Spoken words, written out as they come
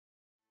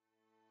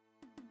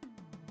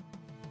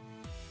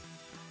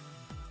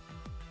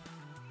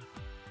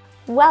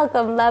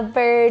Welcome,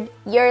 lovebird.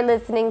 You're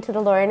listening to the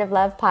Lauren of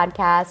Love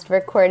podcast,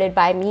 recorded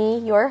by me,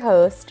 your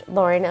host,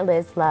 Lauren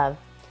Eliz Love.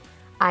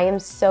 I am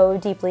so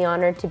deeply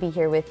honored to be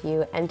here with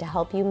you and to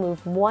help you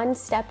move one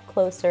step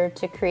closer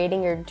to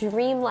creating your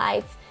dream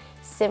life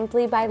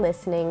simply by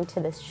listening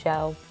to this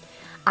show.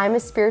 I'm a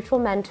spiritual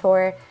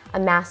mentor, a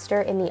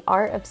master in the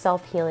art of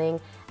self-healing,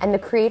 and the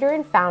creator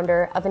and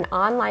founder of an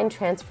online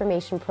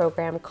transformation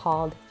program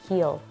called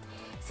Heal.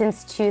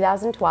 Since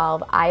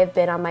 2012, I have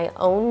been on my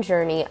own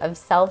journey of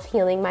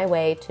self-healing my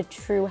way to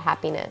true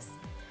happiness.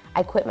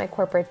 I quit my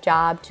corporate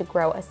job to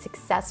grow a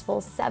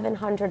successful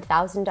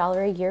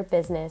 $700,000 a year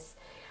business.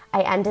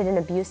 I ended an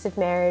abusive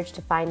marriage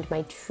to find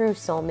my true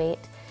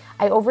soulmate.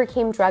 I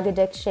overcame drug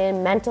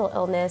addiction, mental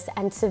illness,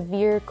 and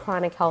severe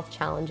chronic health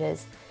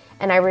challenges.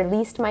 And I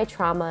released my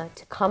trauma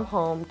to come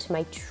home to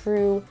my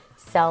true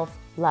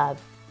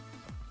self-love.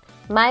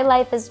 My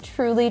life is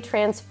truly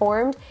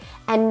transformed,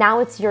 and now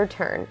it's your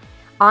turn.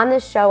 On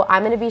this show,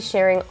 I'm going to be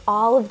sharing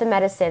all of the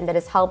medicine that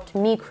has helped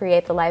me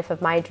create the life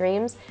of my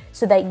dreams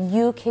so that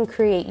you can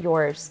create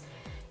yours.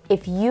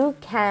 If you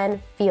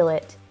can feel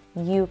it,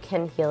 you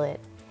can heal it,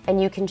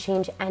 and you can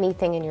change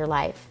anything in your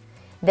life.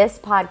 This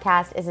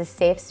podcast is a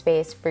safe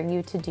space for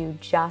you to do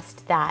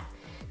just that,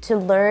 to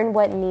learn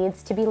what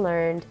needs to be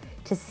learned,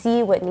 to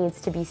see what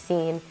needs to be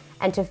seen,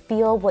 and to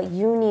feel what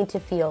you need to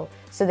feel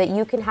so that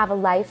you can have a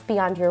life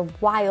beyond your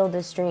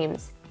wildest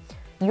dreams.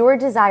 Your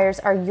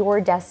desires are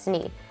your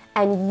destiny,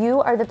 and you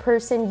are the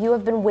person you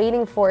have been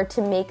waiting for to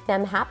make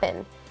them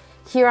happen.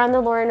 Here on the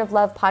Lauren of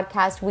Love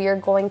podcast, we are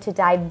going to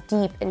dive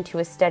deep into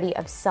a study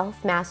of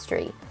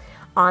self-mastery.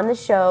 On the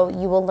show,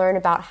 you will learn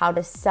about how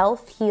to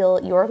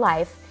self-heal your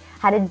life,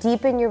 how to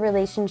deepen your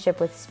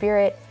relationship with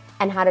spirit,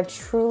 and how to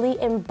truly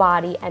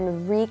embody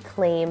and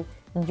reclaim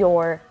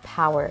your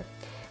power.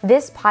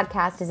 This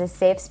podcast is a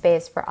safe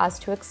space for us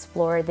to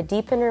explore the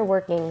deep inner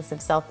workings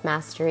of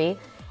self-mastery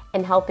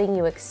and helping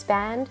you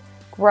expand,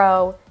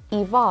 grow,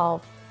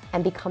 evolve,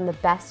 and become the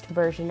best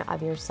version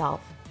of yourself.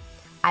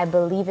 I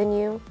believe in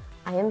you,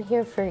 I am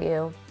here for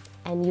you,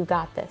 and you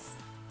got this.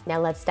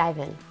 Now let's dive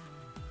in.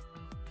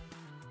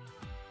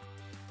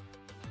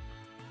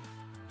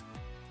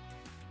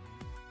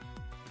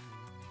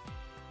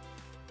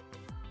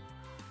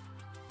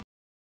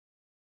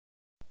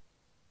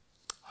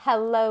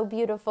 Hello,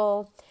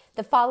 beautiful.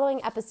 The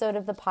following episode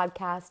of the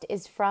podcast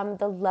is from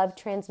the Love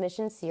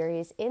Transmission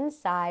series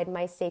inside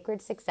my Sacred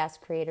Success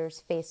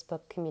Creators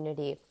Facebook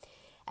community.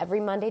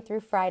 Every Monday through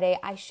Friday,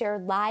 I share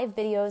live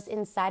videos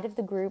inside of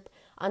the group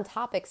on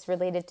topics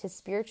related to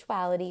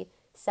spirituality,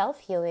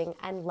 self-healing,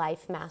 and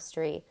life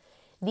mastery.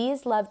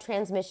 These Love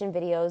Transmission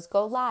videos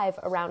go live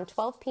around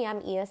 12 p.m.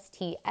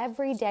 EST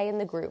every day in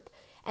the group,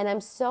 and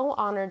I'm so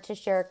honored to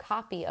share a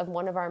copy of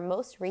one of our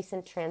most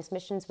recent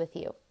transmissions with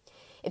you.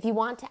 If you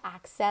want to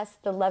access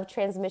the Love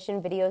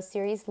Transmission video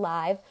series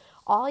live,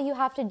 all you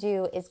have to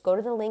do is go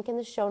to the link in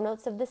the show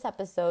notes of this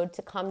episode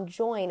to come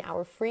join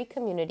our free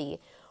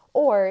community,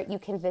 or you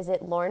can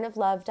visit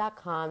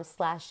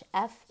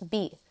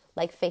laurenoflove.com/FB,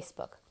 like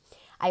Facebook.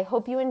 I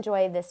hope you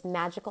enjoy this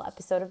magical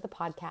episode of the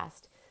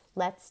podcast.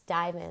 Let's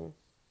dive in.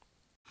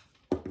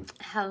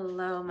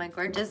 Hello, my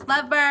gorgeous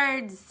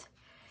lovebirds.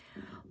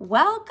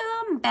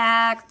 Welcome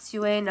back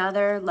to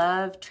another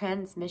Love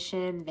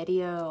Transmission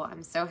video.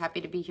 I'm so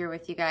happy to be here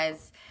with you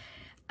guys.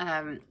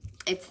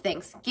 It's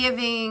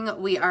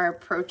Thanksgiving. We are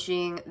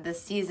approaching the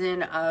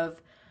season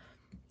of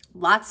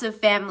lots of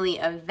family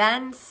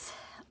events,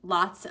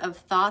 lots of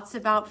thoughts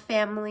about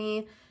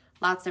family,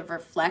 lots of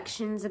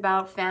reflections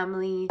about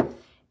family,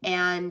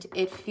 and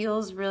it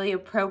feels really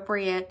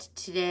appropriate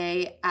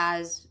today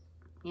as,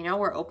 you know,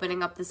 we're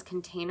opening up this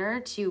container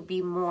to be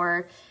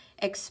more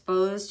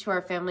exposed to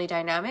our family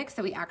dynamics,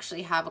 that we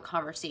actually have a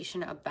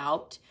conversation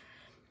about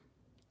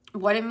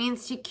what it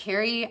means to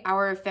carry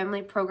our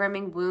family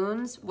programming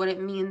wounds, what it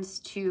means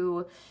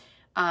to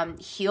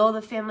heal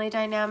the family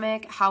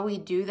dynamic, how we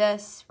do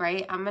this,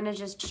 right? I'm going to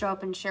just show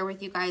up and share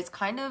with you guys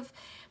kind of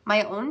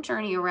my own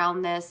journey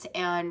around this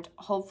and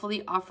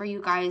hopefully offer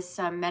you guys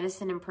some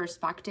medicine and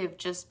perspective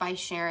just by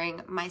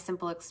sharing my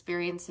simple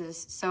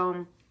experiences.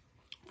 So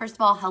first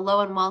of all, hello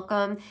and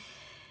welcome.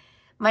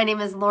 My name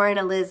is Lauren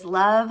Eliz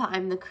Love.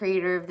 I'm the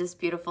creator of this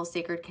beautiful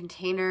sacred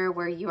container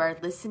where you are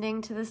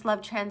listening to this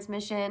love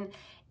transmission,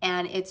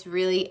 and it's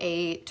really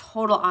a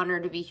total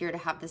honor to be here to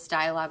have this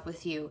dialogue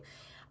with you.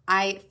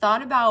 I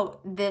thought about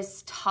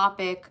this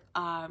topic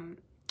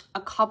a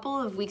couple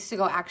of weeks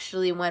ago,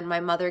 actually, when my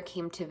mother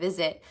came to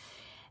visit,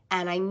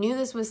 and I knew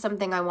this was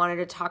something I wanted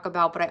to talk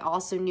about, but I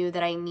also knew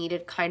that I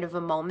needed kind of a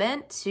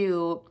moment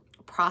to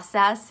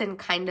process and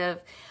kind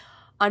of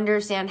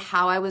understand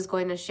how I was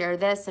going to share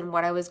this and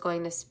what I was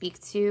going to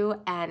speak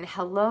to. And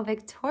hello,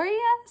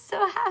 Victoria.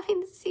 So happy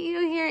to see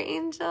you here,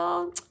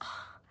 Angel.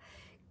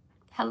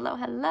 Hello.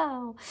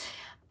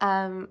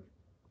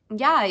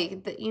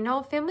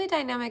 Family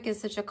dynamic is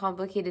such a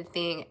complicated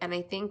thing. And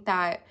I think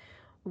that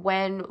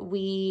when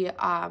we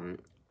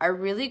are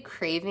really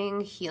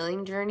craving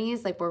healing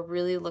journeys, like we're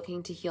really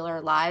looking to heal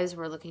our lives,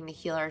 we're looking to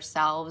heal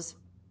ourselves,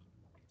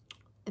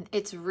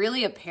 it's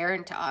really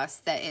apparent to us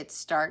that it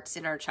starts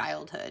in our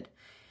childhood,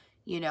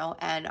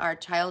 and our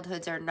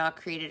childhoods are not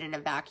created in a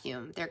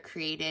vacuum. They're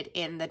created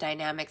in the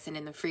dynamics and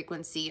in the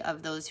frequency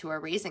of those who are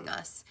raising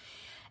us.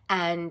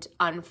 And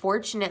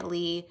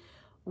unfortunately,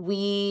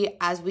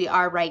 as we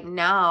are right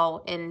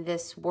now in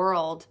this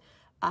world,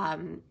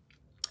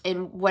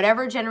 in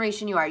whatever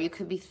generation you are, you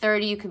could be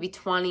 30, you could be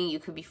 20, you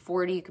could be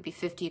 40, you could be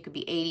 50, you could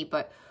be 80,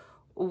 but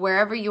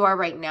wherever you are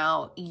right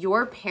now,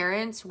 your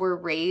parents were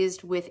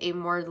raised with a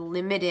more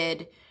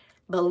limited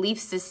belief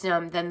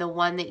system than the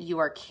one that you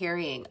are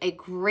carrying. A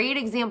great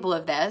example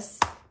of this,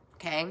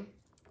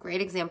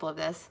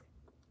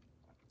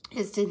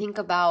 is to think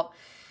about,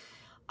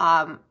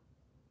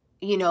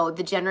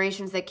 the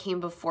generations that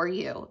came before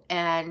you.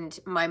 And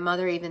my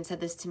mother even said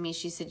this to me.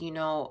 She said,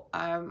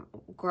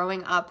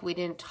 growing up, we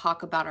didn't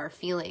talk about our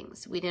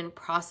feelings. We didn't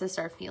process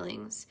our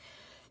feelings.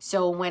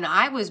 So when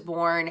I was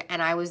born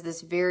and I was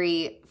this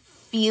very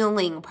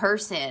feeling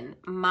person,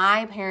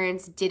 my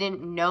parents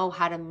didn't know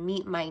how to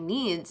meet my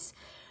needs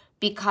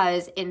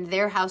because in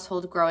their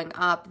household growing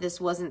up,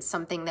 this wasn't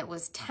something that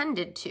was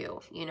tended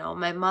to.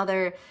 My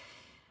mother,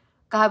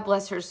 God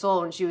bless her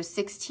soul, when she was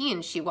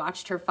 16, she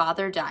watched her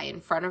father die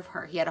in front of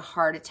her. He had a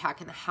heart attack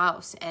in the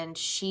house. And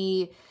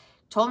she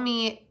told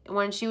me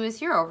when she was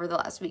here over the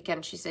last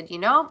weekend, she said,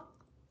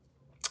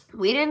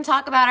 we didn't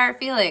talk about our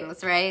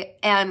feelings, right?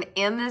 And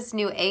in this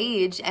new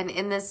age and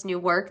in this new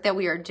work that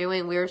we are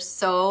doing, we are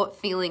so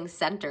feeling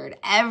centered.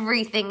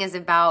 Everything is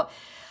about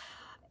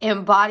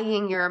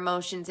embodying your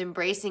emotions,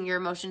 embracing your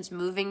emotions,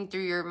 moving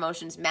through your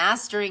emotions,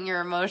 mastering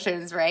your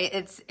emotions,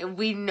 right?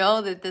 We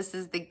know that this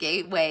is the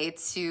gateway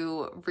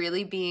to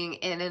really being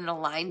in an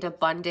aligned,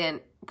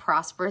 abundant,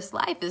 prosperous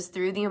life is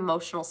through the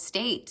emotional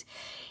state.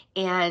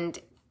 And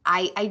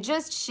I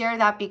just share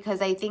that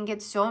because I think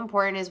it's so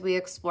important as we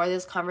explore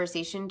this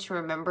conversation to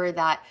remember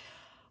that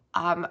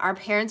our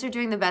parents are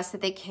doing the best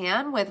that they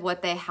can with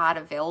what they had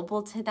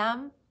available to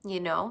them,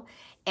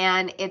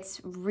 and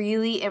it's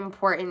really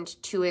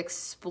important to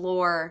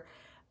explore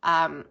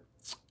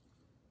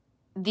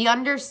the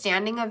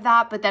understanding of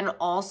that, but then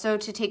also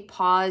to take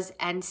pause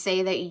and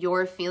say that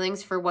your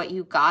feelings for what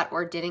you got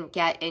or didn't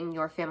get in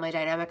your family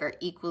dynamic are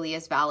equally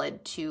as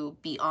valid to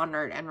be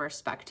honored and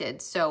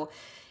respected. So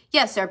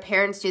yes, our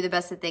parents do the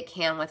best that they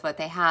can with what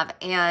they have.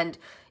 And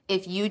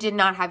if you did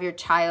not have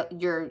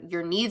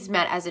your needs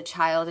met as a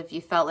child, if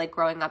you felt like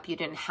growing up you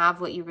didn't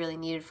have what you really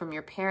needed from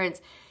your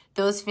parents,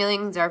 those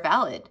feelings are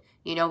valid.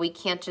 We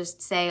can't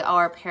just say, oh,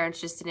 our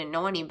parents just didn't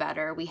know any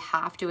better. We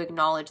have to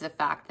acknowledge the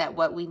fact that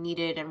what we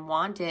needed and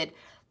wanted,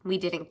 we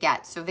didn't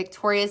get. So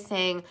Victoria is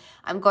saying,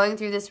 I'm going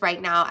through this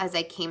right now as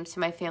I came to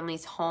my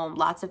family's home.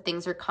 Lots of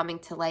things are coming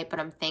to light,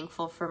 but I'm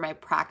thankful for my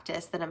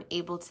practice that I'm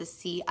able to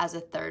see as a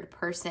third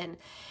person.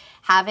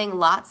 Having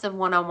lots of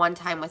one-on-one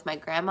time with my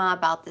grandma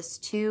about this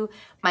too.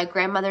 My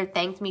grandmother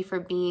thanked me for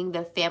being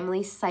the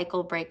family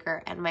cycle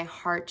breaker and my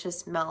heart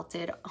just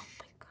melted. Oh my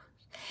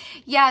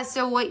gosh. Yeah,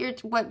 so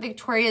what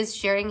Victoria is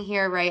sharing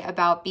here, right,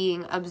 about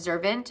being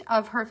observant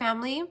of her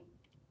family,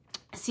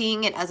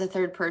 seeing it as a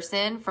third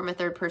person from a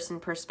third person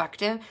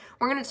perspective.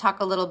 We're going to talk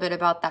a little bit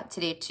about that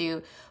today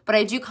too, but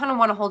I do kind of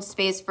want to hold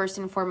space first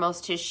and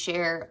foremost to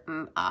share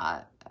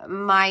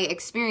my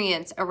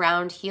experience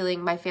around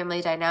healing my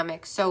family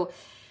dynamic. So,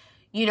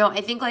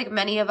 I think like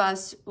many of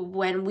us,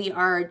 when we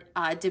are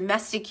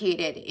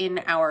domesticated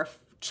in our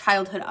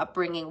childhood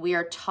upbringing, we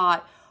are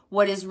taught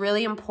what is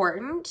really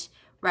important,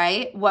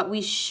 right? What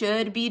we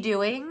should be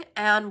doing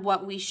and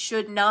what we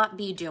should not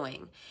be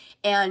doing.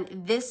 And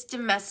this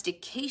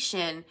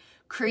domestication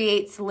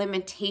creates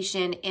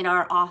limitation in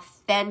our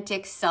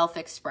authentic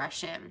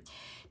self-expression.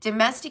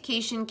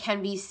 Domestication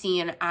can be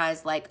seen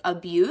as like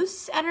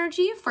abuse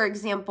energy. For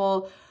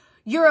example,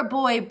 you're a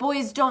boy,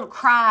 boys don't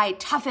cry,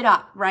 tough it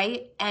up,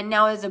 right? And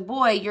now as a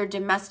boy, you're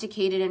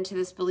domesticated into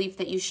this belief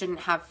that you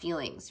shouldn't have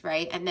feelings,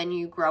 right? And then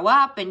you grow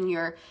up and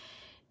you're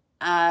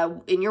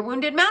in your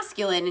wounded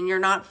masculine and you're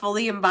not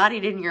fully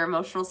embodied in your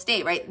emotional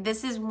state, right?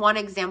 This is one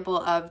example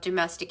of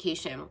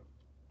domestication.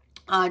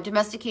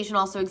 Domestication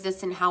also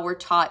exists in how we're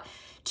taught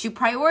to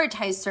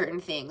prioritize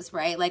certain things,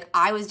 right? Like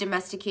I was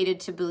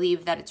domesticated to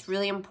believe that it's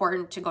really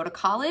important to go to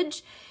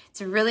college.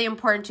 It's really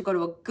important to go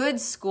to a good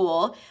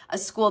school, a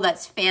school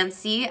that's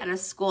fancy and a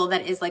school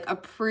that is like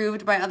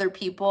approved by other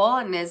people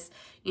and is,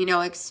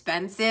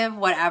 expensive,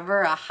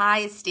 whatever, a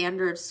high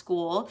standard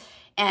school.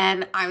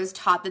 And I was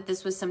taught that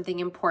this was something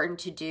important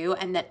to do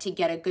and that to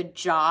get a good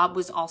job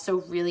was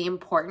also really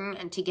important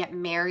and to get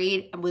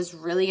married was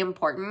really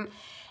important.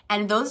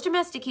 And those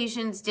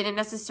domestications didn't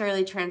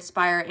necessarily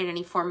transpire in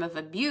any form of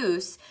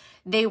abuse.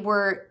 They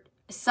were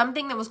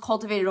something that was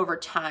cultivated over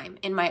time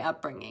in my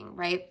upbringing,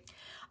 right?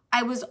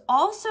 I was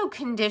also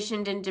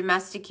conditioned and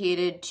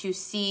domesticated to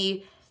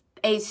see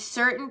a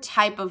certain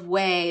type of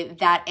way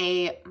that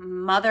a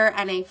mother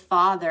and a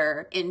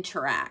father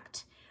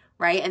interact,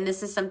 right? And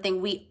this is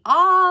something we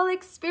all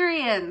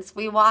experience.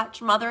 We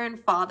watch mother and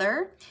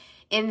father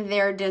in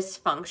their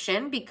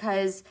dysfunction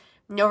because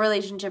No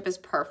relationship is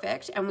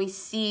perfect, and we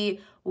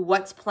see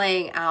what's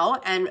playing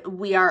out, and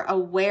we are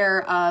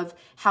aware of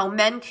how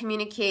men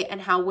communicate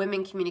and how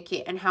women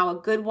communicate, and how a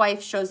good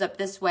wife shows up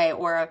this way,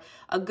 or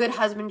a good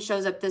husband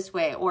shows up this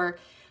way. Or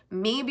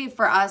maybe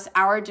for us,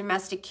 our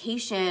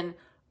domestication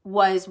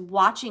was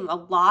watching a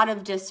lot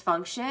of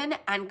dysfunction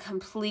and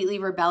completely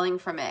rebelling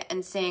from it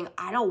and saying,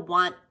 I don't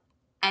want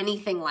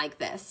anything like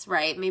this,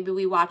 right? Maybe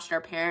we watched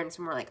our parents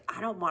and we're like, I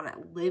don't want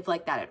to live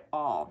like that at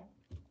all.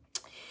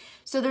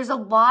 So there's a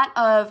lot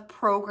of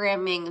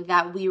programming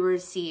that we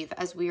receive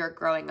as we are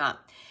growing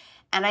up.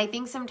 And I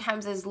think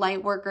sometimes as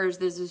light workers,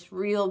 there's this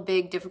real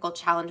big, difficult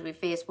challenge we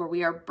face where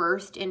we are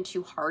birthed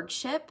into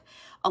hardship.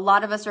 A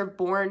lot of us are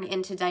born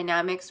into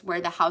dynamics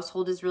where the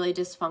household is really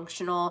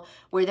dysfunctional,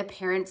 where the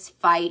parents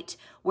fight,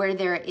 where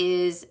there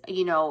is,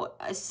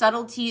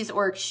 subtleties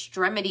or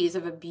extremities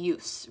of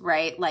abuse,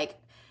 right? Like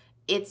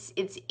it's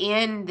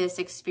in this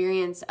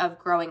experience of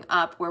growing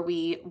up where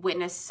we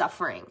witness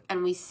suffering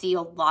and we see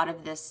a lot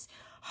of this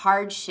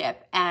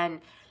hardship,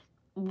 and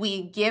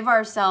we give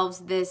ourselves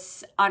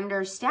this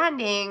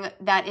understanding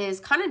that is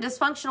kind of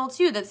dysfunctional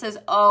too, that says,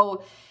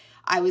 oh,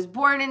 I was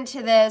born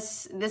into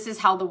this. This is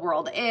how the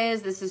world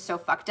is. This is so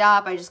fucked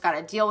up. I just got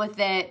to deal with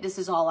it. This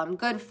is all I'm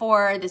good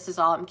for. This is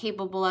all I'm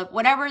capable of.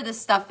 Whatever the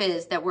stuff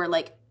is that we're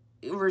like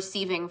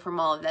receiving from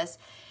all of this.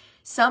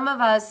 Some of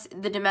us,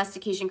 the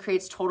domestication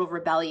creates total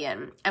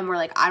rebellion, and we're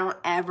like, I don't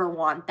ever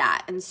want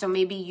that. And so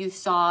maybe you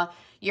saw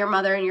your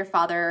mother and your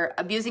father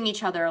abusing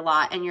each other a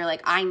lot, and you're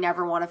like, I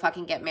never want to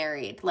fucking get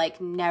married.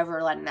 Like,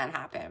 never letting that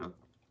happen.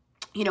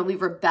 We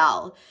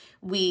rebel.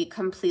 We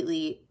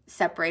completely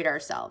separate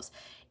ourselves.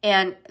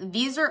 And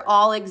these are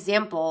all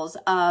examples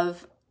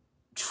of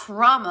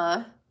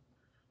trauma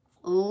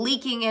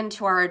leaking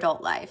into our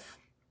adult life.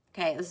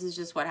 Okay, this is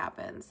just what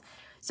happens.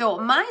 So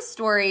my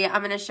story,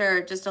 I'm going to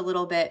share just a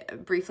little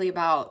bit briefly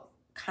about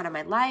kind of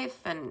my life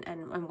and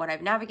what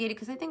I've navigated,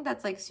 because I think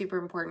that's like super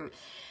important.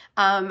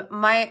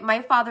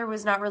 My father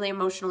was not really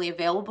emotionally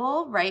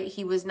available, right?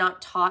 He was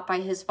not taught by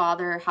his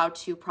father how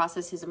to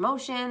process his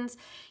emotions.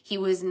 He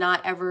was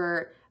not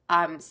ever,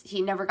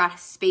 he never got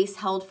space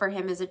held for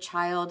him as a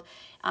child.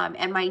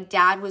 And my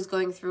dad was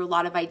going through a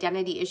lot of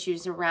identity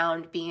issues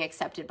around being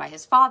accepted by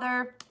his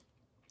father.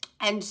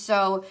 And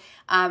so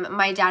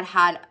my dad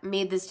had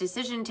made this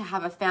decision to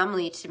have a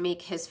family to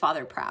make his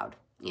father proud,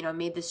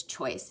 made this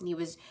choice. And he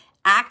was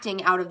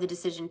acting out of the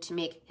decision to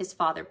make his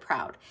father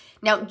proud.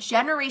 Now,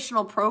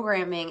 generational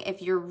programming, if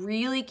you're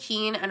really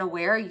keen and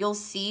aware, you'll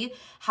see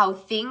how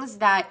things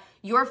that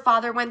your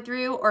father went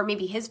through, or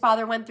maybe his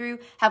father went through,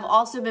 have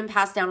also been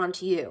passed down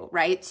onto you,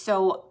 right?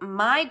 So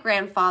my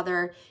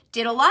grandfather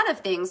did a lot of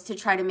things to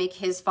try to make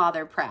his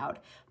father proud.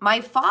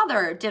 My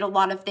father did a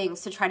lot of things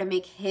to try to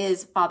make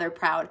his father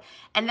proud.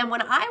 And then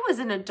when I was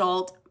an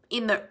adult,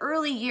 in the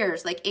early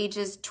years, like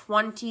ages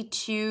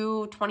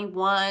 22,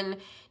 21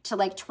 to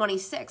like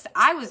 26,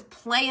 I was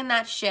playing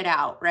that shit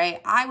out,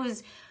 right? I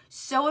was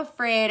so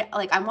afraid,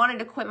 like I wanted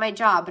to quit my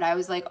job, but I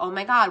was like, oh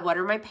my God, what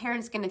are my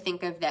parents going to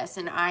think of this?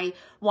 And I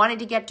wanted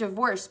to get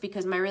divorced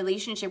because my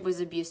relationship was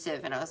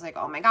abusive. And I was like,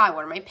 oh my God,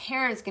 what are my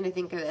parents going to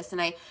think of this?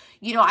 And I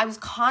was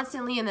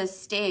constantly in this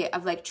state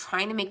of like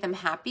trying to make them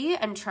happy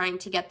and trying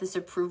to get this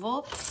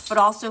approval, but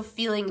also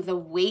feeling the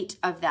weight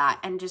of that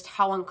and just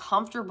how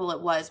uncomfortable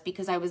it was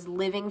because I was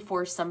living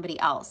for somebody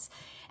else.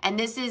 And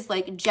this is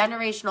like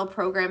generational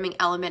programming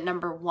element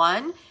number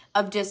one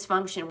of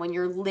dysfunction. When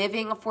you're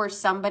living for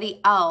somebody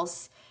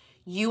else,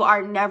 you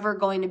are never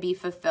going to be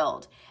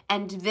fulfilled.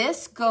 And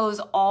this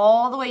goes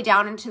all the way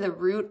down into the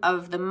root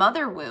of the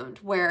mother wound,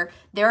 where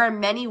there are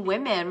many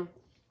women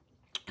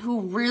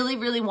who really,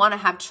 really want to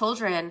have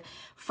children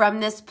from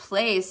this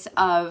place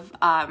of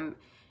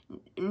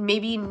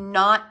maybe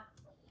not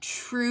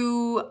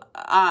true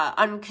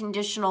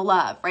unconditional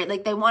love, right?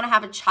 Like they want to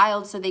have a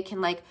child so they can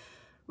like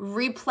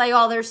replay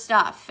all their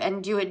stuff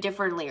and do it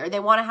differently, or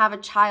they want to have a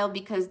child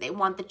because they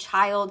want the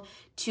child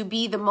to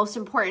be the most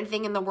important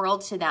thing in the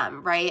world to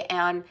them, right?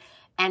 And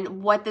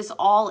what this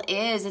all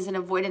is an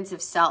avoidance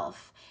of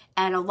self.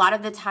 And a lot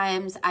of the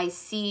times I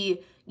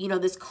see,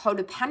 this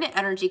codependent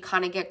energy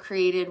kind of get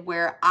created,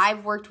 where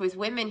I've worked with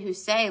women who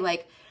say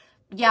like,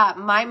 yeah,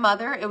 my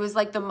mother, it was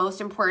like the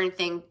most important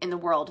thing in the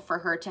world for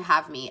her to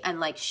have me. And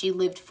like she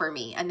lived for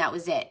me and that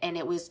was it. And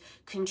it was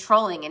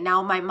controlling. And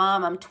now my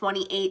mom, I'm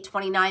 28,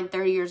 29,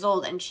 30 years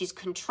old, and she's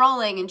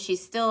controlling, and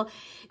she's still,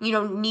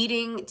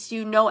 needing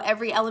to know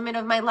every element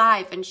of my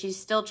life. And she's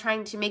still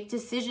trying to make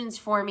decisions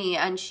for me.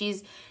 And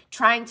she's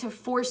trying to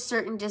force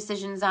certain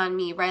decisions on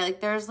me, right?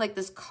 Like there's like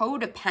this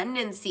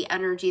codependency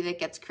energy that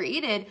gets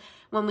created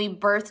when we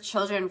birth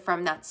children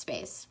from that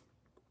space.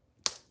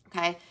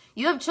 Okay.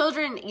 You have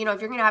children, if you're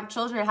going to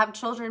have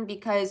children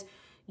because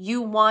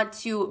you want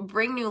to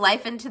bring new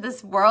life into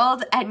this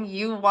world and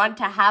you want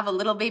to have a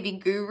little baby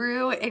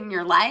guru in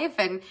your life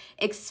and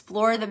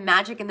explore the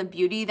magic and the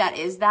beauty that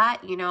is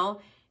that,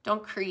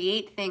 don't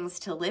create things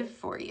to live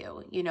for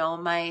you.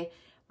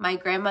 My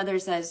grandmother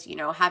says,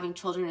 having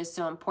children is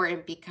so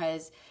important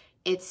because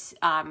it's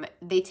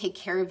they take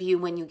care of you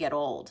when you get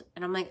old.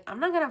 And I'm like, I'm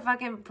not gonna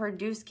fucking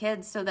produce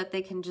kids so that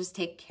they can just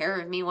take care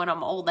of me when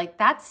I'm old. Like,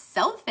 that's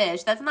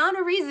selfish. That's not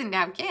a reason to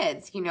have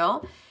kids, you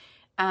know?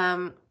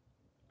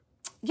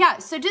 Yeah,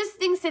 so just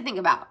things to think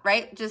about,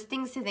 right? Just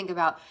things to think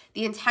about.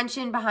 The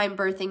intention behind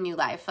birthing new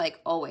life, like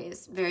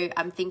always.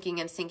 I'm thinking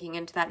and sinking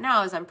into that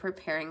now as I'm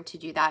preparing to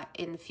do that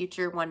in the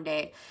future one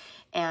day.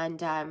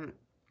 And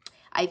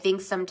I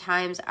think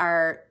sometimes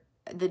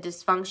the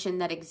dysfunction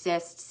that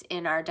exists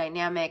in our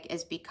dynamic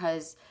is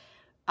because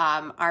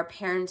our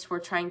parents were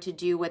trying to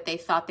do what they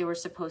thought they were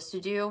supposed to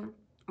do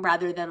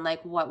rather than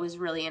like what was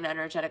really an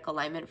energetic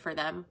alignment for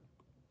them.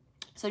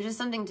 So just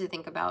something to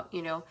think about,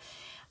 you know.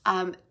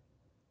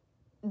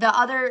 The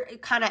other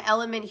kind of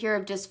element here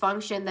of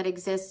dysfunction that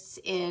exists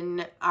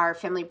in our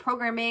family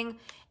programming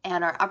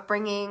and our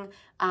upbringing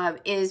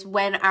is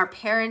when our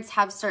parents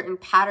have certain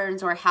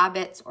patterns or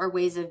habits or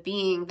ways of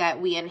being that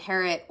we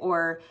inherit,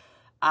 or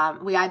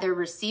we either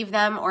receive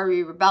them or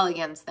we rebel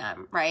against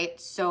them,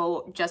 right?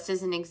 So just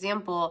as an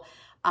example,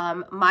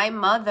 my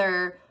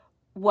mother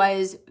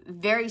was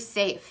very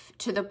safe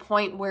to the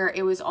point where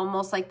it was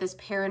almost like this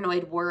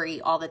paranoid worry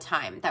all the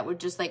time that would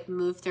just like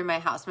move through my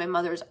house. My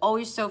mother was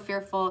always so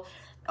fearful,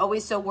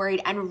 always so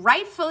worried, and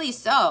rightfully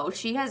so.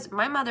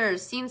 My mother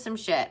has seen some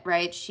shit,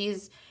 right?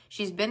 She's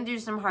been through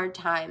some hard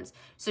times.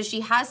 So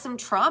she has some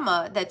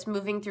trauma that's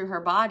moving through her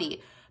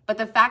body. But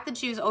the fact that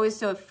she was always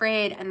so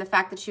afraid, and the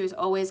fact that she was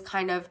always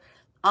kind of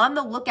on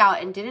the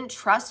lookout and didn't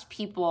trust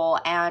people,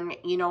 and,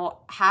 you know,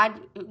 had,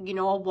 you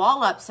know, a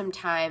wall up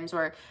sometimes,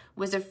 or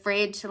was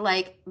afraid to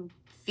like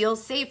feel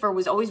safe, or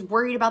was always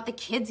worried about the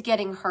kids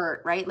getting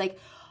hurt, right? Like,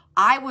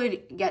 I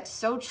would get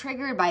so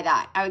triggered by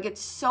that. I would get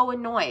so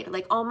annoyed.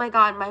 Like, oh my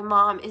God, my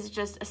mom is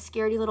just a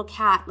scaredy little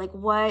cat. Like,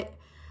 what?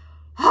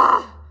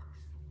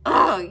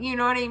 You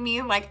know what I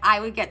mean? Like, I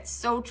would get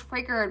so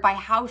triggered by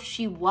how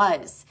she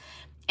was.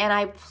 And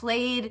I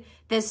played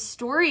this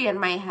story in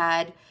my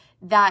head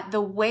that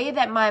the way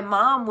that my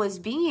mom was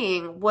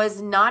being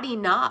was not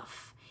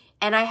enough.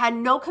 And I had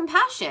no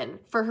compassion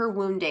for her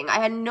wounding. I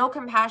had no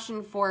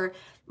compassion for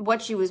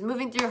what she was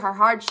moving through, her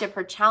hardship,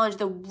 her challenge,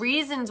 the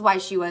reasons why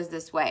she was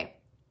this way.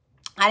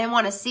 I didn't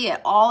want to see it.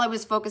 All I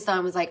was focused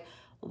on was like,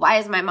 why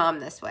is my mom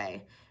this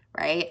way,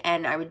 right?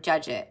 And I would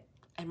judge it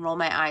and roll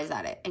my eyes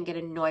at it and get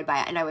annoyed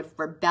by it. And I would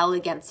rebel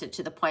against it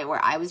to the point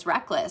where I was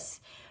reckless,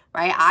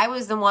 right? I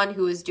was the one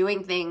who was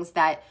doing things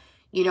that,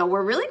 you know,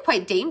 were really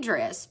quite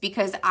dangerous,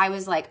 because I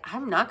was like,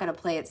 I'm not going to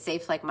play it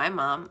safe like my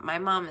mom. My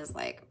mom is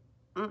like,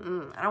 I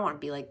don't want to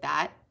be like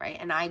that, right?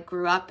 And I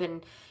grew up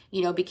and,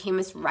 you know, became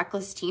this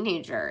reckless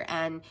teenager,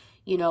 and,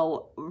 you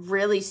know,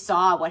 really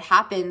saw what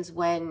happens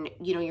when,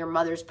 you know, your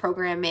mother's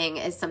programming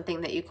is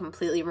something that you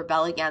completely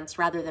rebel against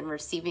rather than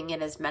receiving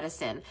it as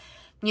medicine.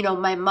 You know,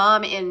 my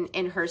mom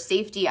in her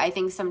safety, I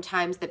think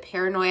sometimes the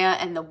paranoia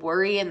and the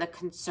worry and the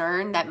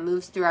concern that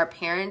moves through our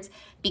parents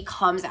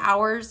becomes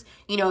ours.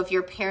 You know, if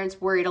your parents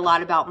worried a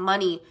lot about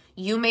money,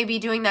 you may be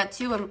doing that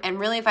too. And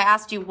really, if I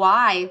asked you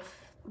why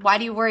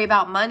do you worry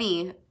about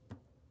money?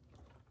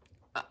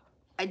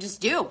 I just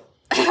do.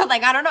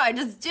 Like, I don't know, I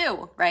just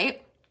do,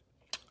 right?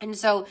 And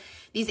so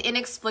these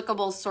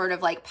inexplicable sort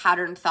of like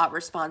pattern thought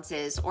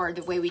responses, or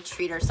the way we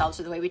treat ourselves,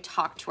 or the way we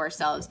talk to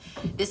ourselves,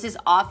 this is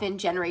often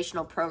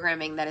generational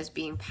programming that is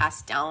being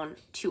passed down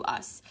to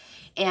us.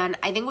 And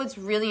I think what's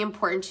really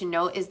important to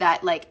note is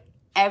that like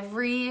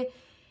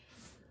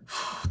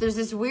there's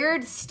this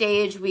weird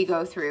stage we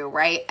go through,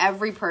 right?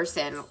 Every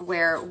person,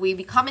 where we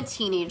become a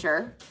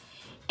teenager.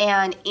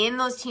 And in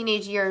those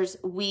teenage years,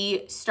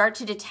 we start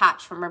to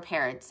detach from our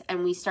parents,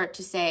 and we start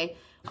to say,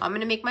 I'm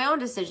going to make my own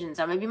decisions.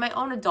 I'm going to be my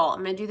own adult.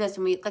 I'm going to do this.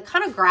 And we like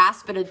kind of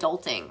grasp at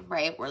adulting,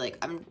 right? We're like,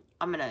 I'm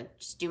going to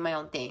just do my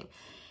own thing.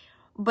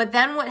 But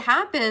then what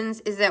happens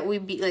is that we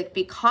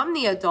become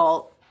the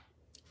adult,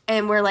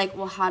 and we're like,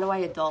 well, how do I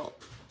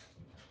adult?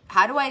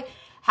 How do I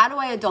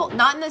adult?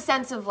 Not in the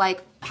sense of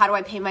like, how do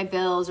I pay my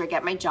bills or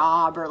get my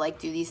job or like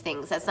do these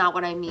things? That's not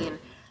what I mean.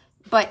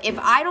 But if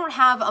I don't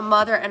have a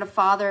mother and a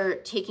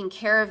father taking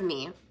care of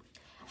me,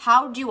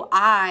 how do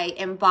I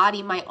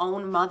embody my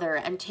own mother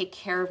and take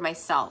care of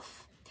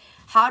myself?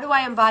 How do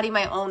I embody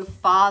my own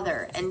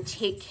father and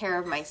take care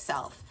of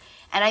myself?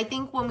 And I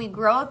think when we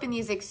grow up in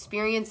these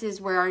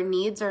experiences where our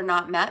needs are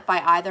not met by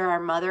either our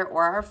mother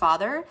or our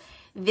father,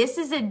 this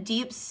is a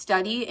deep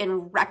study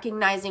in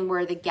recognizing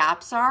where the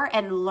gaps are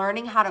and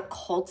learning how to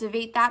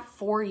cultivate that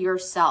for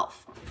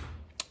yourself.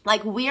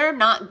 Like, we are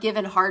not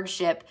given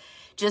hardship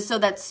just so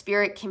that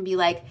spirit can be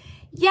like,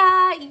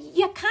 yeah,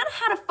 you kind of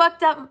had a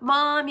fucked up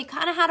mom, you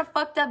kind of had a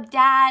fucked up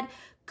dad,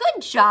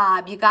 good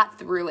job, you got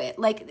through it.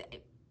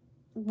 Like,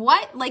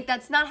 what? Like,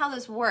 that's not how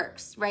this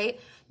works, right?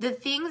 The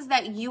things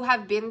that you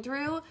have been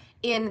through,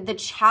 in the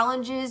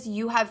challenges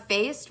you have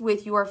faced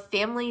with your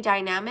family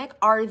dynamic,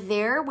 are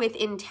there with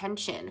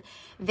intention.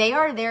 They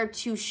are there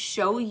to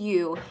show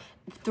you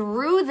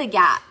through the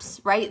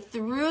gaps, right?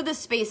 Through the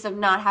space of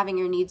not having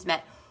your needs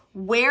met,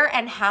 where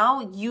and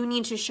how you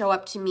need to show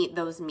up to meet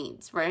those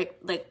needs, right?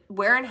 Like,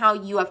 where and how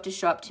you have to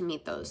show up to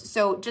meet those.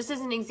 So just as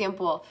an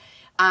example,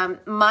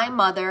 My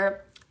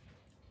mother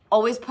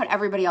always put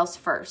everybody else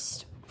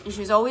first. She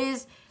was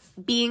always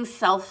being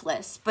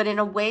selfless, but in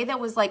a way that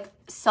was like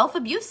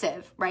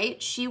self-abusive,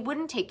 right? She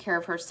wouldn't take care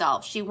of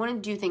herself. She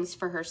wouldn't do things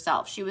for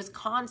herself. She was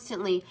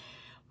constantly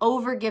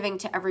over-giving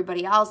to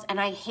everybody else. And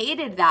I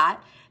hated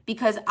that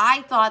because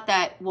I thought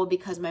that, well,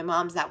 because my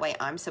mom's that way,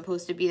 I'm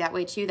supposed to be that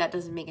way too. That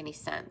doesn't make any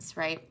sense,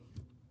 right?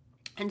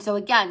 And so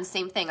again,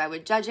 same thing. I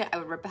would judge it. I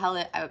would repel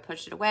it. I would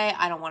push it away.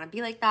 I don't want to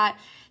be like that.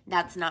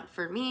 That's not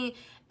for me.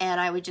 And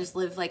I would just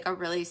live like a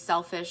really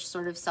selfish,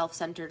 sort of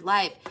self-centered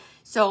life.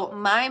 So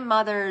my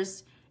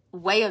mother's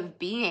way of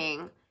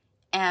being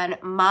and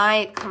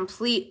my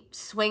complete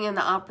swing in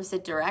the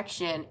opposite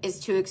direction is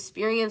to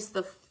experience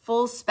the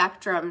full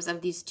spectrums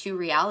of these two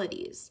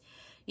realities.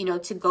 You know,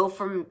 to go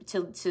from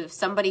to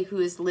somebody who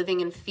is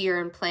living in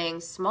fear and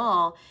playing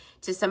small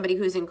to somebody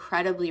who's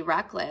incredibly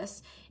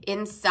reckless.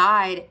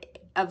 Inside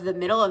of the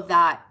middle of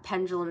that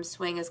pendulum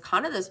swing is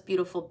kind of this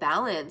beautiful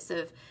balance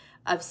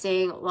of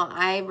saying, well,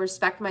 I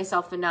respect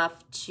myself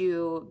enough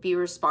to be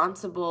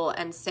responsible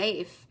and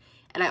safe.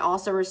 And I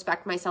also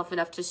respect myself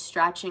enough to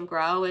stretch and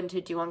grow and to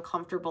do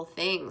uncomfortable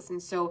things.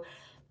 And so,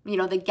 you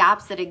know, the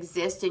gaps that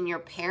exist in your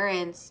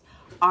parents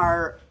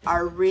are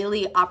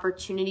really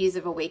opportunities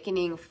of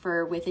awakening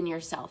for within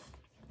yourself,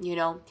 you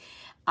know.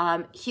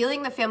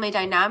 Healing the family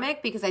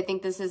dynamic, because I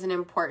think this is an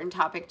important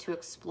topic to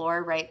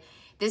explore, right?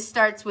 This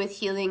starts with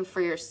healing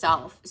for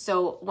yourself.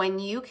 So when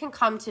you can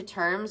come to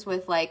terms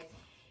with like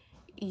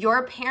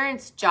your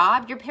parents'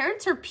 job, your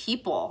parents are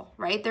people,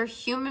 right? They're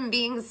human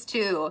beings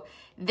too.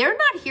 They're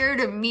not here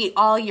to meet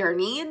all your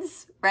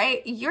needs,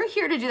 right? You're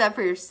here to do that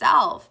for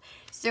yourself.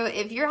 So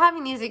if you're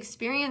having these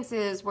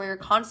experiences where you're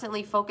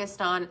constantly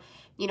focused on,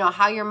 you know,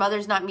 how your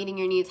mother's not meeting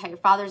your needs, how your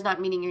father's not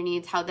meeting your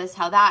needs, how this,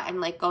 how that, and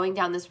like going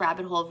down this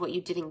rabbit hole of what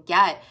you didn't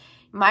get,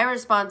 my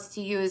response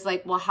to you is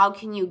like, well, how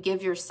can you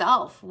give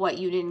yourself what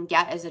you didn't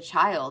get as a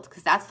child?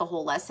 Because that's the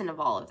whole lesson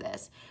of all of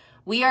this.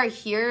 We are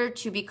here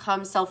to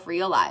become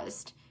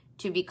self-realized,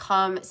 to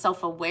become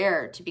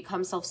self-aware, to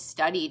become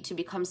self-studied, to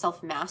become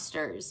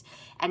self-masters.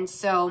 And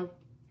so,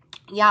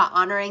 yeah,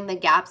 honoring the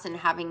gaps and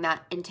having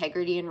that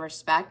integrity and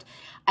respect.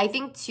 I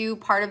think too,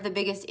 part of the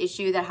biggest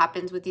issue that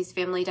happens with these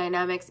family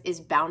dynamics is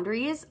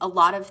boundaries. A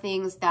lot of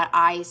things that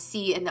I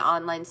see in the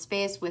online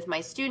space with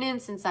my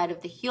students inside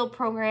of the HEAL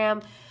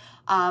program,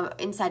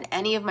 inside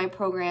any of my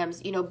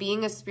programs, you know,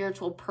 being a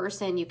spiritual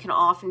person, you can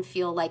often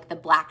feel like the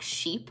black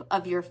sheep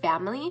of your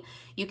family.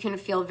 You can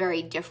feel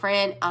very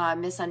different,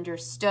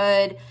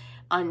 misunderstood,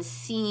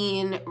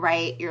 unseen,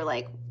 right? You're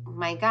like, oh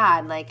my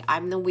God, like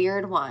I'm the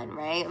weird one,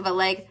 right? But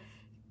like,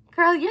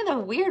 girl, you're the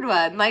weird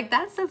one. Like,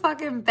 that's the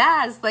fucking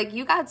best. Like,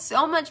 you got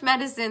so much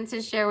medicine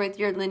to share with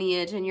your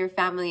lineage and your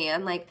family.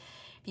 And like,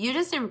 you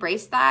just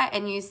embrace that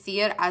and you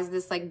see it as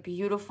this like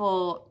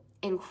beautiful,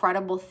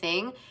 incredible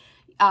thing.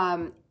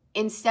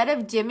 Instead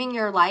of dimming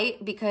your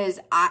light, because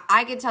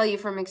I could tell you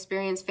from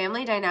experience,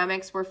 family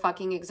dynamics were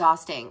fucking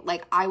exhausting.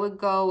 Like, I would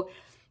go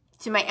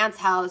to my aunt's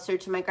house or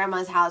to my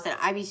grandma's house and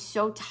I'd be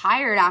so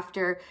tired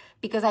after,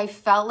 because I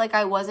felt like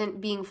I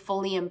wasn't being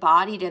fully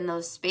embodied in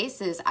those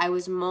spaces. I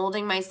was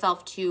molding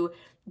myself to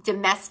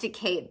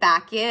domesticate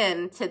back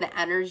into the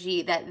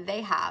energy that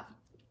they have.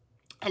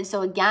 And so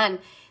again,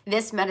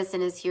 this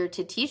medicine is here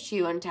to teach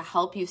you and to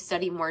help you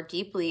study more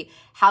deeply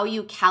how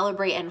you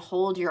calibrate and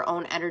hold your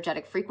own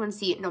energetic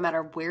frequency no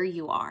matter where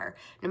you are,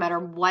 no matter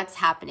what's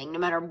happening, no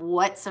matter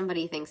what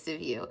somebody thinks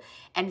of you.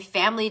 And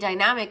family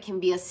dynamic can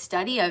be a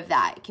study of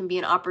that. It can be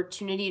an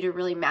opportunity to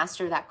really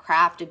master that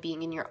craft of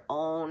being in your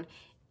own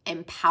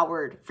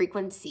empowered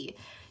frequency.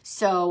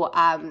 So,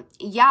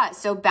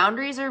 so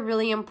boundaries are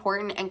really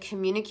important, and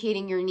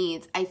communicating your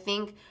needs. I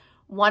think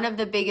one of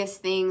the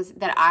biggest things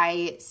that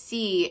I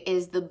see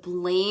is the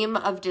blame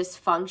of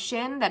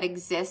dysfunction that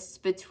exists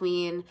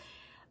between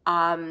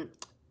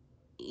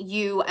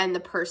you and the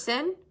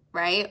person,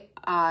 right?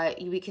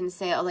 We can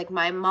say, oh, like,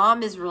 my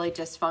mom is really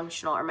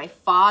dysfunctional or my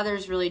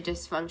father's really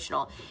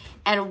dysfunctional.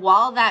 And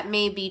while that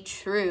may be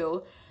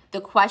true, the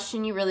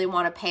question you really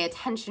want to pay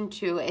attention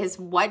to is,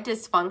 what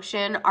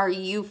dysfunction are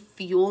you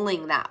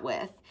fueling that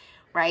with,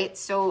 right?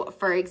 So,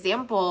 for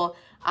example,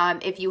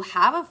 if you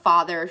have a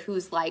father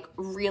who's like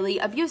really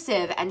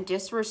abusive and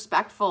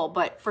disrespectful,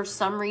 but for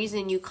some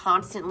reason you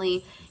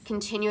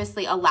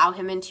continuously allow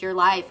him into your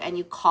life and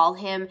you call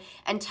him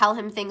and tell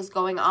him things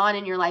going on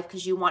in your life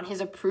because you want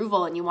his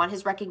approval and you want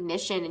his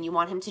recognition and you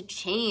want him to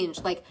change,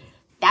 like,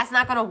 that's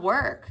not going to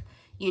work,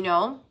 you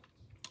know?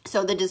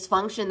 So the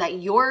dysfunction that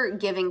you're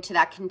giving to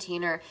that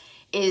container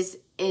is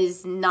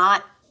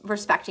not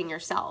respecting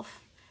yourself.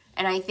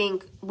 And I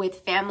think with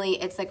family,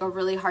 it's like a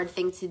really hard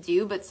thing to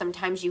do, but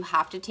sometimes you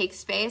have to take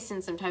space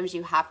and sometimes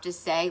you have to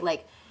say,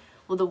 like,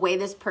 well, the way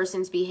this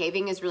person's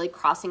behaving is really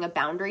crossing a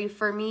boundary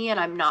for me and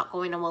I'm not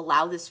going to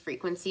allow this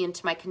frequency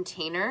into my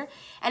container.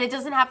 And it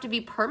doesn't have to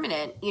be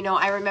permanent. You know,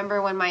 I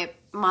remember when my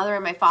mother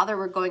and my father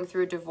were going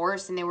through a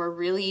divorce and they were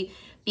really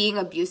being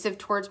abusive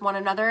towards one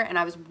another, and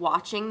I was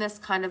watching this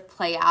kind of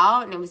play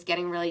out and it was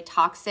getting really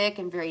toxic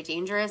and very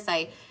dangerous.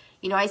 I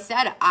I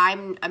said,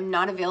 I'm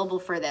not available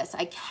for this.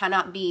 I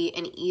cannot be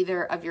in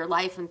either of your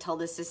life until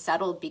this is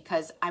settled,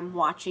 because I'm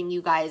watching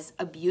you guys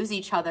abuse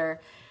each other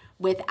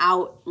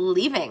without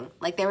leaving.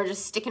 Like, they were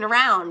just sticking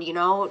around,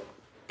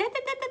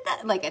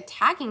 like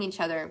attacking each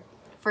other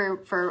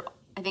for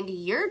I think a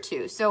year or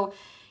two. So,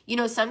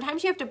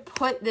 sometimes you have to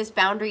put this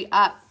boundary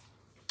up.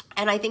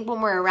 And I think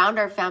when we're around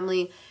our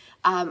family,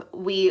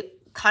 we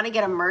kind of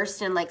get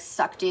immersed and like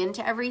sucked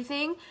into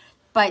everything.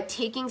 But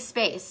taking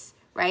space,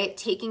 right?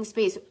 Taking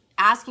space,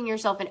 asking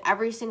yourself in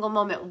every single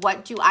moment,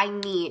 what do I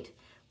need,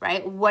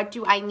 right? What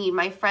do I need?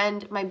 My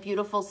friend, my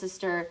beautiful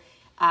sister,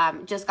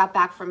 just got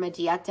back from a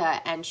dieta,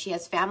 and she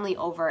has family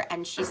over,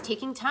 and she's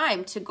taking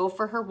time to go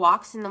for her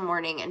walks in the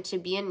morning and to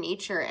be in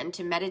nature and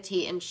to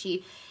meditate. And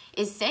she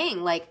is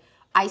saying, like,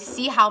 I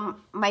see how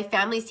my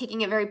family's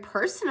taking it very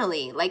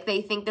personally. Like,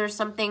 they think there's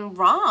something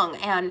wrong,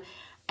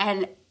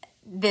 and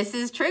this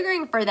is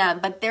triggering for them,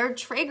 but their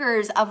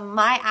triggers of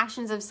my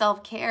actions of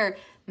self-care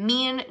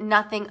mean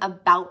nothing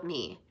about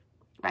me,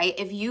 right?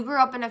 If you grew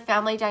up in a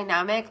family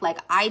dynamic like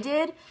I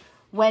did,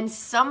 when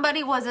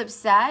somebody was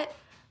upset,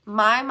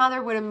 my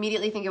mother would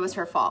immediately think it was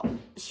her fault.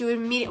 She would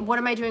immediately, what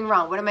am I doing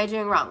wrong? What am I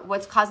doing wrong?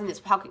 What's causing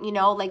this? How,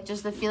 like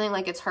just the feeling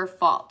like it's her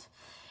fault,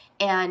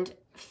 and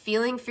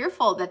feeling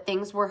fearful that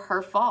things were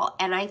her fault.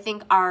 And I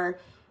think our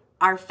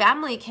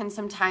family can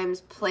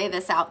sometimes play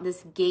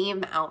this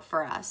game out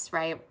for us,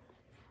 right?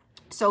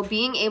 So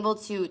being able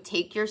to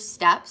take your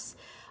steps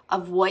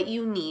of what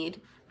you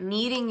need,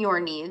 meeting your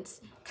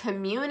needs,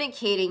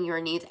 communicating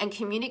your needs, and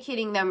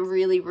communicating them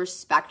really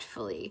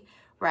respectfully,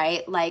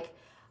 right? Like,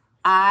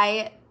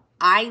 I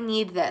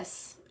need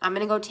this. I'm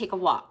going to go take a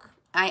walk.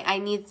 I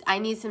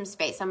need some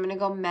space. I'm going to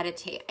go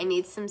meditate. I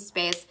need some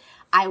space.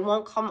 I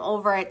won't come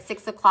over at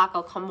 6:00.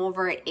 I'll come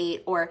over at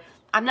 8, or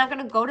I'm not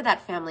going to go to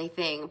that family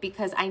thing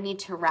because I need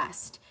to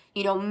rest.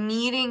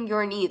 Meeting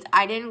your needs.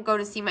 I didn't go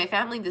to see my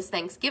family this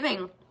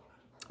Thanksgiving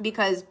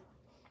because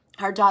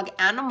our dog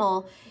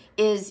Animal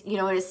is, in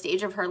a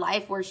stage of her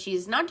life where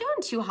she's not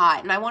doing too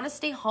hot, and I want to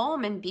stay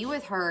home and be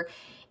with her.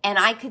 And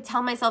I could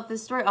tell myself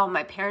this story, oh,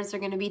 my parents are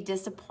going to be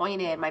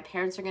disappointed. My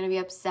parents are going to be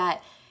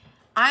upset.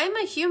 I'm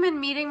a human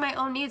meeting my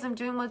own needs. I'm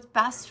doing what's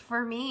best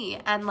for me.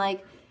 And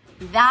like,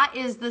 that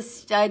is the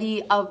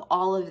study of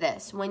all of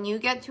this. When you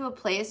get to a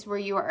place where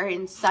you are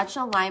in such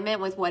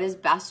alignment with what is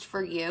best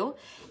for you,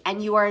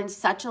 and you are in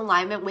such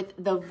alignment with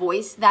the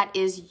voice that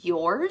is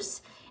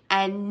yours,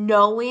 and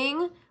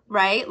knowing,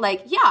 right?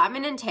 Like, yeah, I'm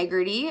in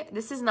integrity.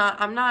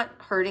 I'm not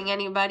hurting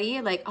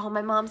anybody. Like, oh,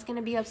 my mom's going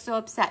to be so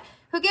upset.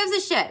 Who gives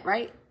a shit,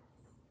 right?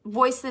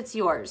 Voice that's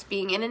yours,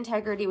 being in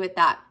integrity with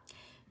that,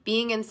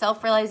 being in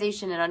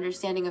self-realization and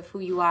understanding of who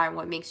you are and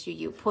what makes you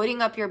you,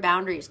 putting up your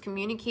boundaries,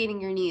 communicating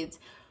your needs.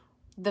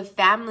 The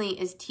family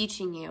is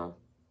teaching you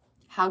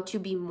how to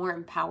be more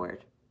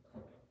empowered.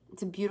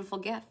 It's a beautiful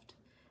gift,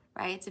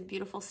 right? It's a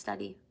beautiful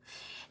study.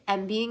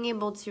 And being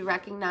able to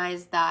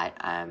recognize that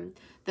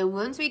the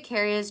wounds we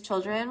carry as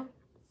children,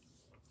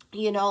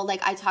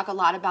 like I talk a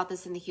lot about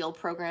this in the HEAL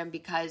program,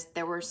 because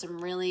there were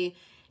some really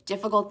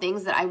difficult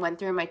things that I went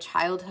through in my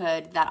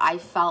childhood that I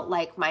felt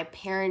like my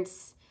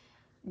parents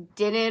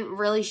didn't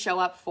really show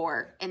up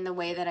for in the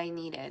way that I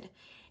needed.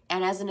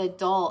 And as an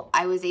adult,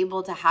 I was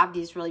able to have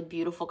these really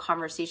beautiful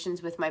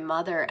conversations with my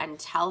mother and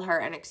tell her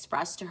and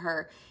express to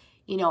her,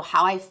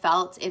 how I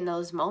felt in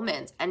those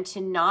moments, and to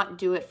not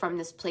do it from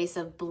this place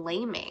of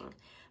blaming,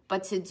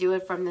 but to do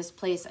it from this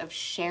place of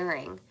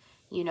sharing,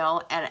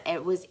 and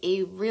it was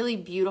a really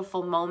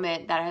beautiful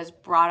moment that has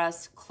brought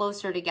us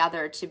closer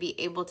together to be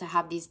able to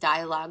have these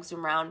dialogues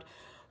around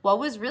what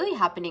was really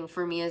happening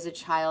for me as a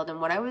child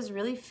and what I was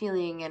really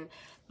feeling. And,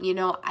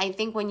 I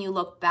think when you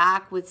look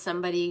back with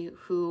somebody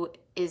who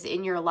is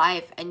in your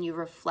life and you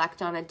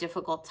reflect on a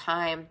difficult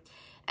time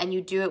and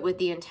you do it with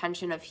the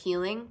intention of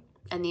healing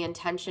and the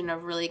intention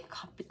of really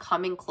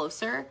becoming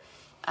closer,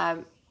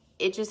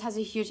 it just has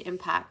a huge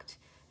impact.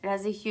 It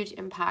has a huge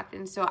impact.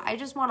 And so I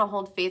just want to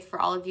hold faith for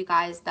all of you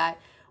guys that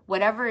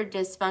whatever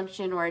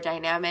dysfunction or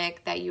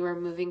dynamic that you are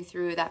moving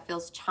through that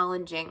feels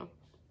challenging,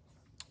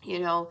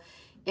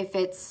 if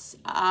it's,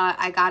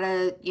 I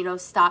gotta,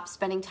 stop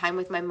spending time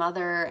with my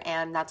mother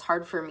and that's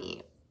hard for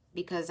me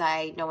because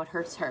I know it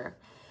hurts her.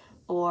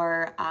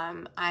 Or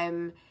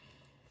I'm,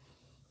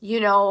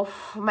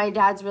 my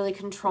dad's really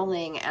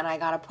controlling and I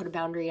gotta put a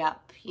boundary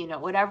up,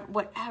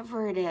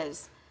 whatever it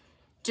is,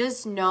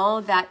 just know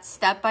that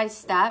step by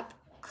step,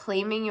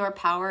 claiming your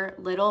power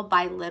little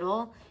by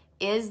little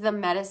is the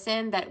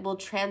medicine that will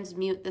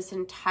transmute this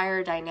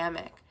entire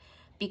dynamic.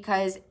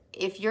 Because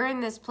if you're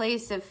in this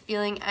place of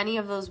feeling any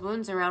of those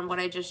wounds around what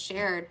I just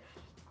shared,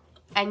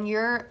 and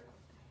you're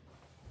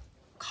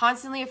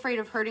constantly afraid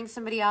of hurting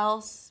somebody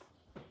else,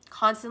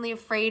 constantly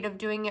afraid of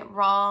doing it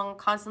wrong,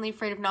 constantly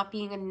afraid of not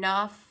being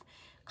enough,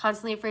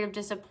 constantly afraid of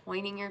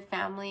disappointing your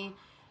family,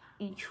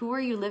 who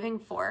are you living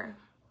for?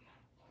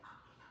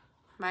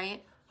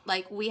 Right?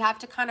 Like, we have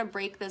to kind of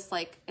break this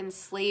like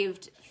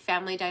enslaved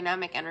family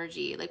dynamic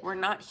energy. Like, we're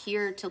not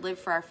here to live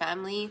for our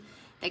family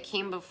that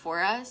came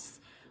before us.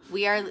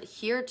 We are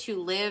here to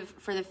live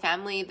for the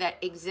family that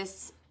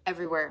exists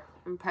everywhere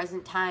in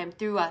present time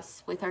through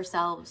us, with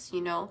ourselves,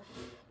 you know.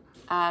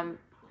 And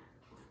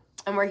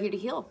we're here to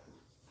heal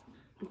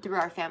through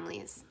our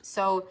families.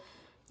 So,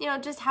 you know,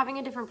 just having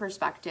a different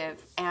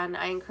perspective. And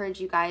I encourage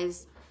you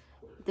guys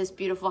this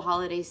beautiful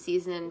holiday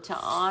season to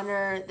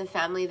honor the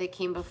family that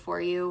came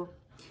before you,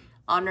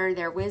 honor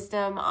their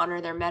wisdom,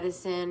 honor their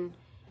medicine,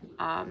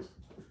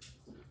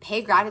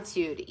 pay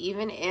gratitude,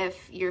 even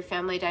if your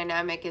family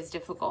dynamic is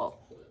difficult.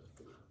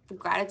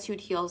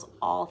 Gratitude heals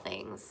all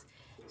things.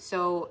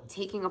 So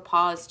taking a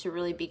pause to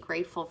really be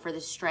grateful for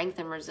the strength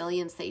and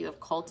resilience that you have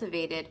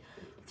cultivated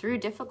through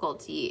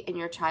difficulty in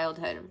your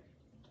childhood,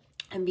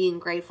 and being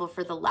grateful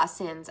for the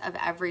lessons of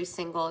every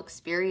single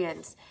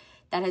experience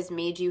that has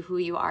made you who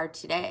you are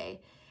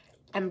today,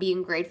 and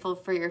being grateful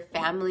for your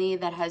family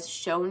that has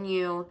shown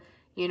you,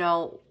 you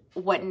know,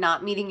 what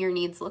not meeting your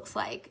needs looks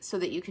like so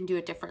that you can do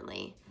it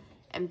differently,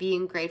 and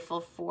being grateful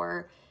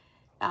for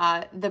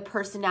the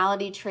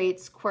personality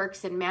traits,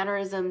 quirks, and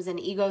mannerisms and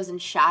egos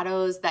and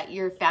shadows that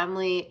your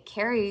family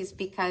carries,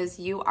 because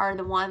you are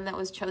the one that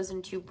was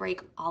chosen to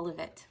break all of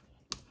it.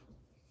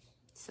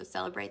 So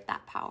celebrate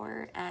that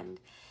power and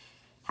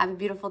have a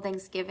beautiful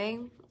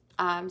Thanksgiving.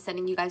 I'm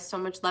sending you guys so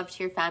much love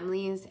to your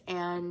families,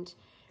 and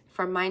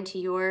from mine to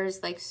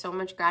yours, like, so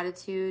much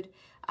gratitude.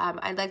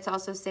 I'd like to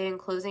also say in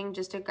closing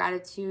just a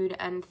gratitude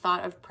and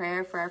thought of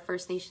prayer for our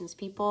First Nations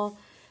people,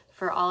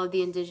 for all of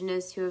the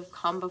Indigenous who have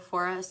come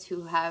before us,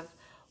 who have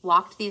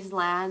walked these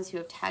lands, who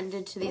have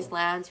tended to these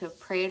lands, who have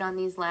prayed on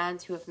these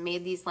lands, who have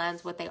made these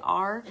lands what they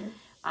are.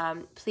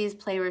 Please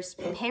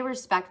pay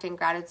respect and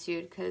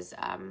gratitude, because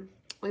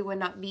we would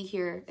not be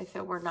here if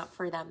it were not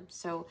for them.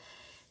 So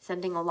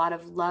sending a lot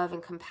of love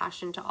and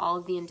compassion to all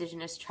of the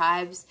Indigenous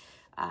tribes.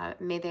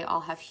 May they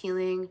all have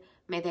healing.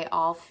 May they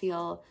all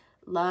feel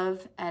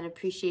love and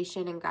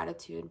appreciation and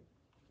gratitude.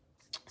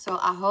 So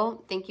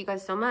aho, thank you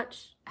guys so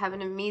much. Have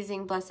an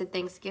amazing, blessed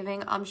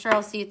Thanksgiving. I'm sure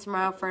I'll see you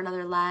tomorrow for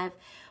another live.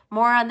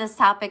 More on this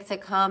topic to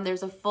come.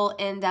 There's a full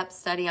in-depth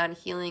study on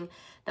healing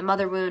the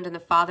mother wound and the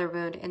father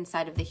wound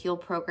inside of the HEAL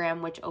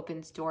program, which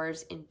opens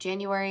doors in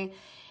January.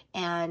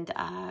 And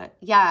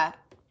yeah,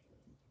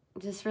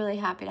 just really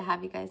happy to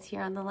have you guys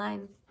here on the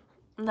line.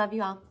 Love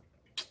you all.